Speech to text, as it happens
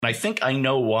I think I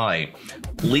know why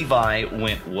Levi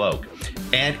went woke.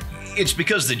 And it's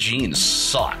because the jeans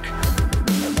suck.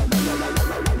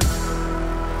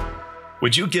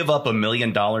 Would you give up $1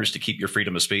 million to keep your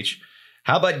freedom of speech?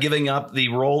 How about giving up the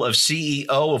role of CEO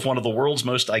of one of the world's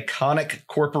most iconic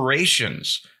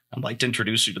corporations? I'd like to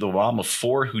introduce you to the mom of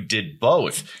four who did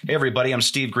both. Hey, everybody, I'm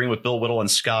Steve Green with Bill Whittle and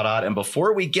Scott Ott. And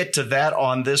before we get to that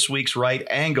on this week's Right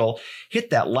Angle,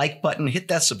 hit that like button, hit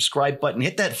that subscribe button,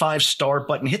 hit that 5-star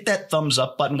button, hit that thumbs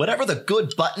up button, whatever the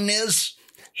good button is.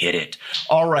 Hit it.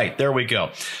 All right, there we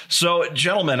go. So,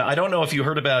 gentlemen, I don't know if you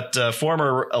heard about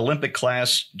former Olympic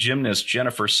class gymnast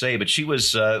Jennifer Sey, but she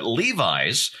was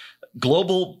Levi's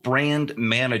global brand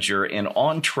manager and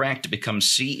on track to become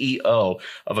CEO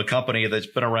of a company that's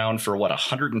been around for,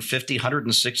 150,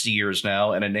 160 years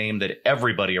now, and a name that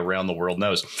everybody around the world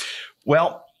knows.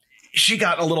 Well, she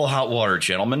got in a little hot water,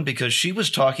 gentlemen, because she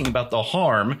was talking about the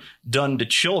harm done to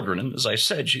children. And as I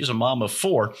said, she's a mom of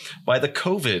four by the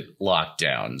COVID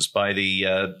lockdowns, by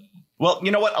the, well,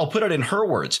 you know what? I'll put it in her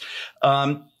words.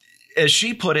 As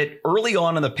she put it, early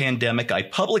on in the pandemic, I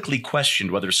publicly questioned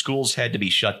whether schools had to be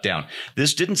shut down.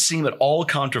 This didn't seem at all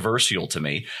controversial to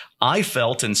me. I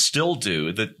felt, and still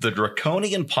do, that the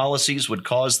draconian policies would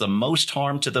cause the most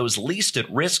harm to those least at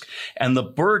risk, and the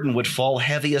burden would fall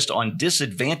heaviest on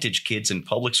disadvantaged kids in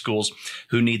public schools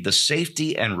who need the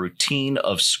safety and routine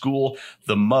of school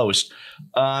the most.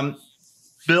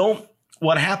 Bill,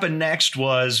 what happened next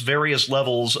was various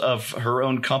levels of her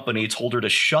own company told her to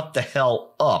shut the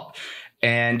hell up,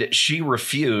 and she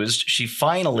refused. She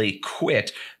finally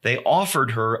quit. They offered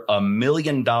her $1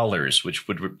 million, which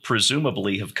would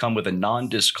presumably have come with a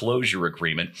non-disclosure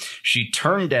agreement. She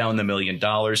turned down the $1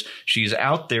 million. She's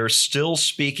out there still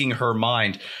speaking her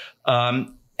mind.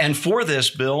 And for this,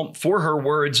 Bill, for her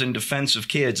words in defense of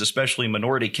kids, especially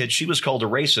minority kids, she was called a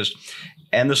racist.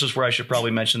 And this is where I should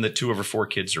probably mention that 2 of her 4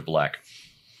 kids are black.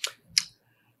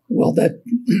 Well, that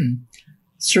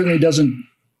certainly doesn't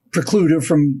preclude her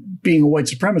from being a white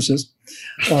supremacist.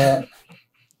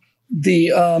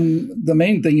 The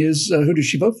main thing is, who does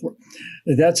she vote for?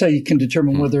 That's how you can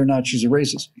determine whether or not she's a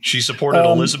racist. She supported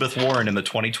Elizabeth Warren in the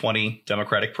 2020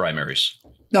 Democratic primaries.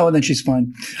 No, and then she's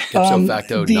fine. Ipso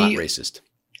facto, not racist.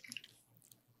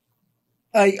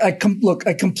 I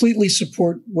completely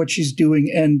support what she's doing,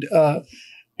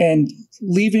 and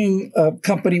leaving a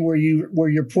company where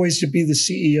you're poised to be the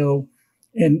CEO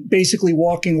and basically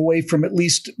walking away from at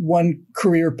least one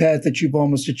career path that you've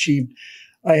almost achieved.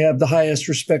 I have the highest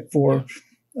respect for.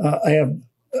 I have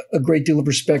a great deal of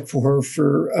respect for her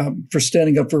for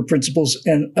standing up for her principles.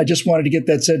 And I just wanted to get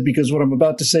that said, because what I'm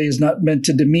about to say is not meant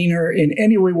to demean her in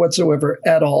any way whatsoever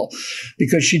at all,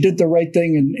 because she did the right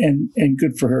thing and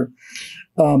good for her.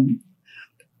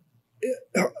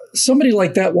 Somebody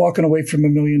like that walking away from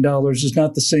 $1 million is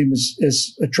not the same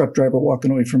as a truck driver walking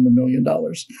away from $1 million.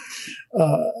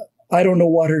 I don't know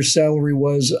what her salary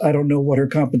was. I don't know what her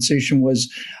compensation was.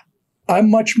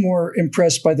 I'm much more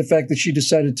impressed by the fact that she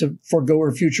decided to forego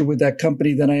her future with that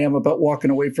company than I am about walking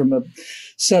away from a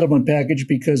settlement package,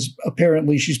 because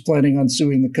apparently she's planning on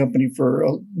suing the company for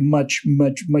a much,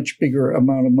 much, much bigger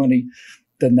amount of money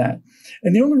than that.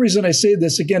 And the only reason I say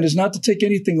this, again, is not to take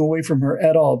anything away from her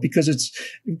at all, because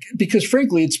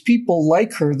frankly, it's people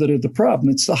like her that are the problem.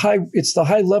 It's the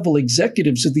high level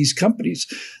executives of these companies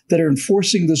that are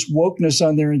enforcing this wokeness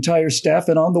on their entire staff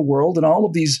and on the world. And all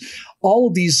of these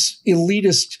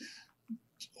elitist,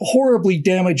 horribly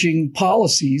damaging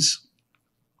policies,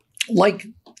 like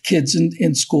kids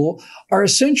in school, are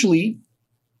essentially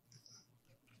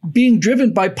being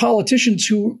driven by politicians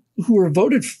who are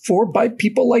voted for by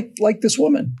people like this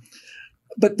woman.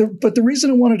 But the reason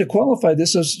I wanted to qualify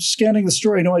this, I was scanning the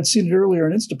story. I know I'd seen it earlier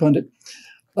on Instapundit.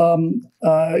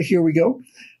 Here we go.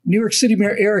 New York City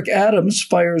Mayor Eric Adams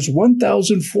fires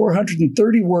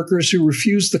 1,430 workers who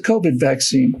refused the COVID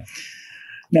vaccine.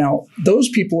 Now, those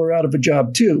people are out of a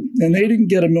job too, and they didn't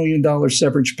get $1 million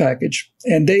severance package.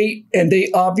 And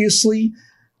they obviously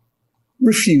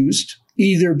refused,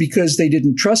 either because they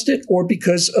didn't trust it or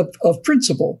because of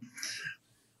principle.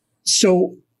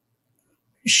 So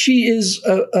she is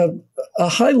a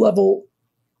high level,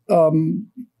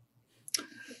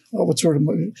 what sort of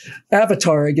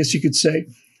avatar, I guess you could say,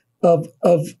 of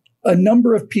a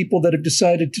number of people that have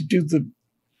decided to do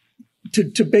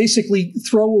to basically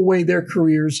throw away their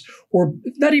careers, or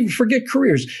not even forget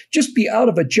careers, just be out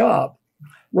of a job,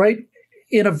 right?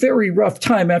 In a very rough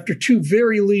time after 2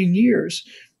 very lean years.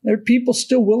 There are people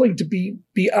still willing to be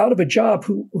out of a job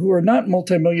who are not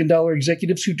multi-million-dollar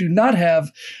executives, who do not have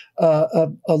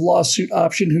a lawsuit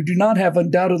option, who do not have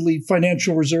undoubtedly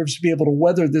financial reserves to be able to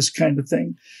weather this kind of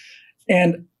thing.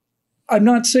 And I'm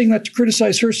not saying that to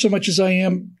criticize her so much as I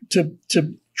am to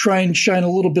try and shine a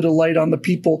little bit of light on the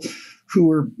people who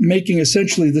are making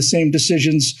essentially the same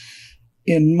decisions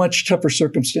in much tougher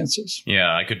circumstances.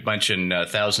 Yeah, I could mention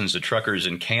thousands of truckers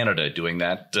in Canada doing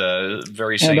that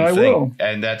very same and I thing. Will.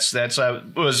 And that's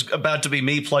was about to be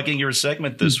me plugging your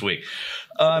segment this week.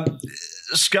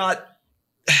 Scott,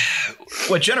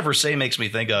 what Jennifer Sey makes me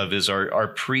think of is our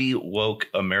pre-woke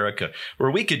America, where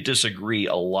we could disagree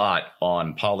a lot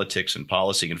on politics and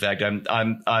policy. In fact,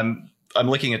 I'm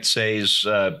looking at Sey's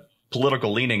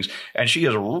political leanings, and she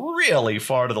is really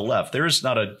far to the left. There's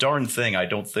not a darn thing I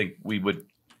don't think we would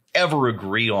ever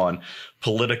agree on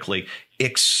politically,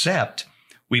 except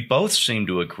we both seem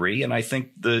to agree, and I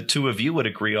think the two of you would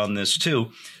agree on this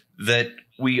too, that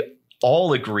we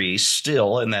all agree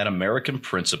still in that American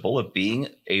principle of being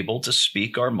able to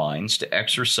speak our minds, to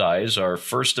exercise our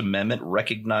First Amendment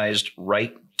recognized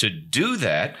right to do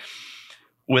that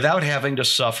without having to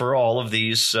suffer all of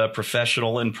these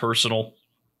professional and personal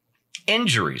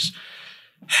injuries.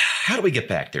 How do we get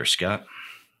back there, Scott?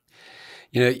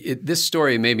 You know, this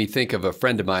story made me think of a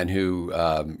friend of mine who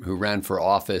ran for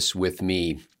office with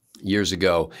me years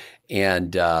ago,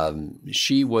 and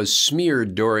she was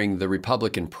smeared during the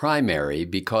Republican primary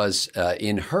because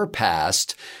in her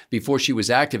past, before she was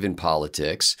active in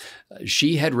politics,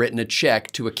 she had written a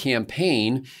check to a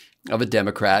campaign of a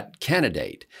Democrat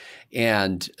candidate.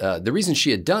 And the reason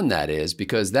she had done that is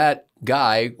because that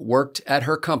guy worked at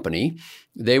her company.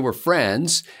 They were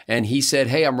friends, and he said,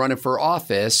 "Hey, I'm running for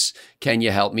office. Can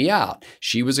you help me out?"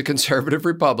 She was a conservative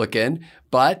Republican,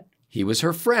 but he was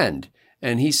her friend.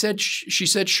 And she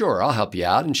said, "Sure, I'll help you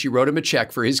out." And she wrote him a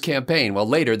check for his campaign. Well,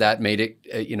 later that made it,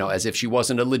 as if she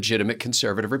wasn't a legitimate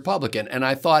conservative Republican. And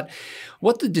I thought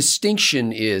what the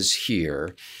distinction is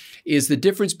here is the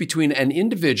difference between an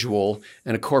individual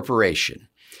and a corporation.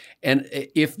 And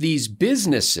if these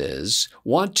businesses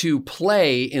want to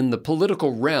play in the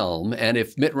political realm, and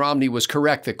if Mitt Romney was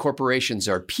correct that corporations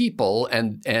are people,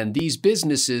 and these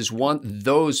businesses want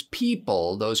those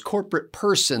people, those corporate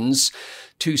persons,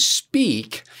 to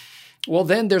speak, well,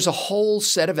 then there's a whole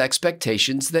set of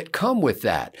expectations that come with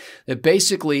that. That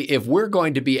basically, if we're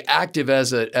going to be active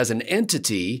as an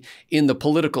entity in the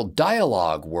political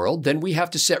dialogue world, then we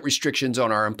have to set restrictions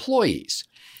on our employees.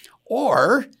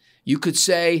 Or you could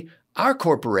say, our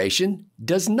corporation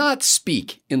does not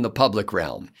speak in the public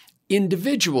realm.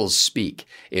 Individuals speak.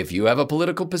 If you have a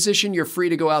political position, you're free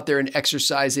to go out there and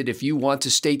exercise it. If you want to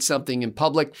state something in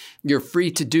public, you're free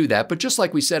to do that. But just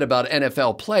like we said about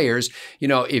NFL players,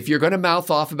 if you're going to mouth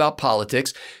off about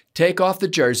politics, take off the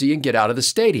jersey and get out of the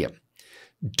stadium.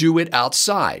 Do it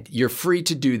outside. You're free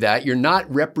to do that. You're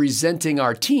not representing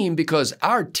our team because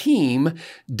our team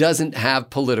doesn't have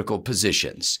political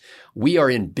positions. We are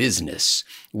in business.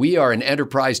 We are an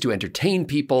enterprise to entertain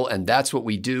people, and that's what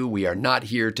we do. We are not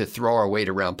here to throw our weight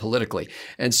around politically.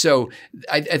 And so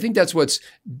I think that's what's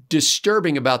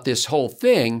disturbing about this whole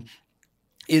thing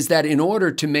is that in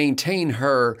order to maintain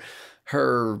her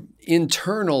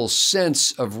internal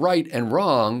sense of right and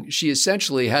wrong, she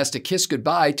essentially has to kiss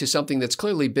goodbye to something that's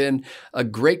clearly been a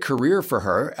great career for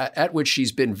her, at which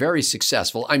she's been very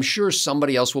successful. I'm sure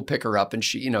somebody else will pick her up, and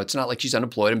she, it's not like she's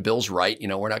unemployed and Bill's right.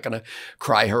 We're not going to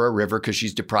cry her a river because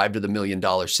she's deprived of the $1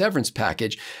 million severance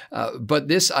package. But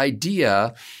this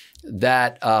idea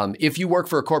that if you work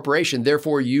for a corporation,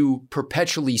 therefore you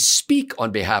perpetually speak on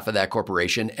behalf of that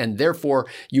corporation, and therefore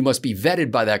you must be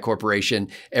vetted by that corporation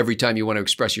every time you want to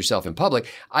express yourself in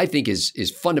public, I think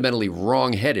is fundamentally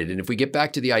wrong-headed. And if we get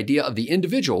back to the idea of the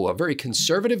individual, a very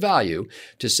conservative value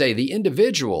to say the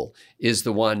individual is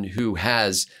the one who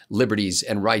has liberties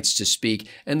and rights to speak,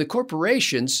 and the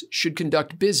corporations should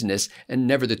conduct business, and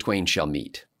never the twain shall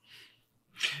meet.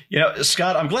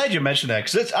 Scott, I'm glad you mentioned that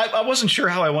because I wasn't sure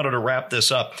how I wanted to wrap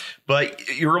this up, but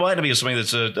you reminded me of something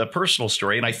that's a personal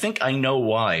story, and I think I know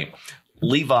why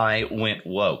Levi went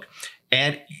woke.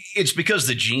 And it's because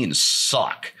the jeans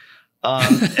suck.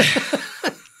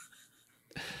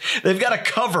 They've got a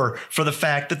cover for the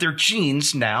fact that their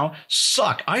jeans now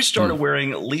suck. I started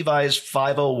wearing Levi's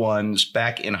 501s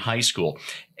back in high school,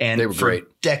 and they were for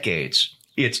great. Decades.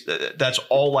 That's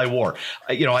all I wore.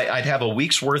 I'd have a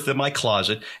week's worth in my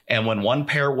closet, and when one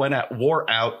pair wore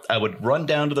out, I would run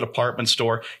down to the department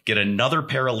store, get another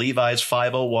pair of Levi's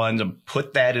 501s, and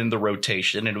put that in the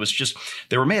rotation. And it was just,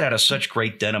 they were made out of such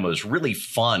great denim. It was really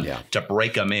fun to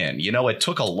break them in. It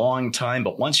took a long time,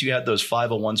 but once you had those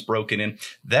 501s broken in,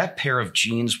 that pair of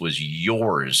jeans was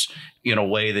yours in a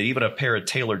way that even a pair of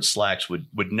tailored slacks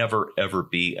would never, ever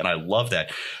be. And I love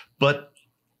that. But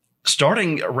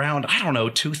starting around,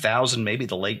 2000, maybe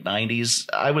the late 90s,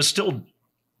 I was still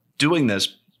doing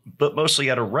this but mostly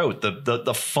out of rote.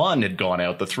 The fun had gone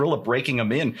out. The thrill of breaking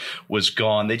them in was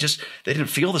gone. They didn't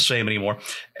feel the same anymore.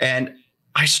 And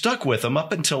I stuck with them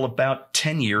up until about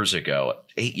 8 years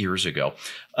ago.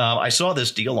 I saw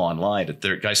this deal online.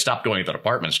 I stopped going to the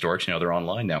department store because, they're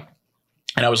online now.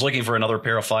 And I was looking for another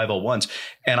pair of 501s.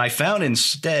 And I found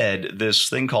instead this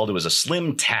thing it was a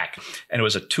Slim Tack. And it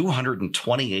was a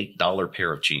 $228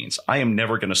 pair of jeans. I am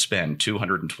never going to spend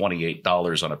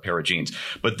 $228 on a pair of jeans.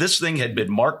 But this thing had been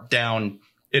marked down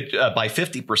by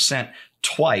 50%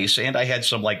 twice. And I had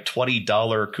some like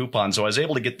 $20 coupons. So I was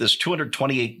able to get this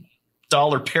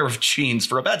 $228 pair of jeans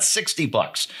for about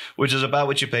 $60, which is about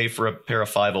what you pay for a pair of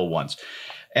 501s.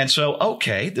 And so,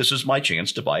 okay, this is my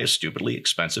chance to buy a stupidly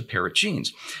expensive pair of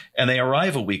jeans. And they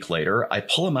arrive a week later. I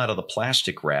pull them out of the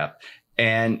plastic wrap.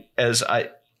 And as I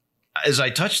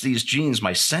touch these jeans,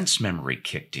 my sense memory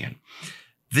kicked in.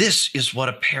 This is what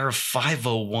a pair of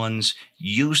 501s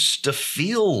used to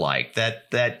feel like. That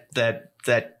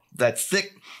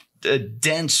thick,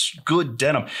 dense, good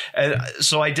denim.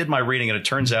 So I did my reading, and it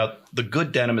turns out the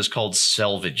good denim is called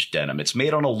selvage denim. It's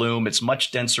made on a loom. It's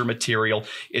much denser material.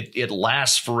 It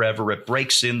lasts forever. It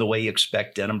breaks in the way you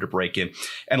expect denim to break in.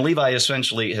 And Levi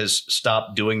essentially has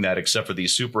stopped doing that, except for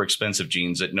these super expensive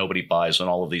jeans that nobody buys on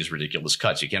all of these ridiculous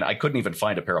cuts. I couldn't even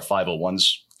find a pair of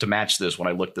 501s to match this when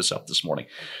I looked this up this morning.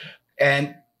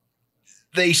 And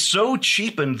they so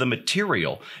cheapened the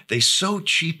material. They so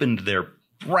cheapened their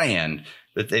brand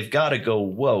that they've got to go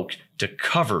woke to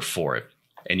cover for it.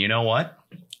 And you know what?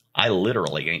 I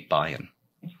literally ain't buying.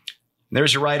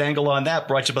 There's your right angle on that,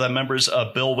 brought to you by the members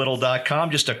of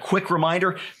BillWhittle.com. Just a quick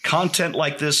reminder, content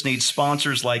like this needs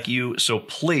sponsors like you, so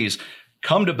please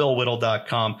come to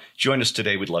BillWhittle.com. Join us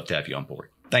today. We'd love to have you on board.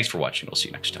 Thanks for watching. We'll see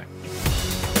you next time.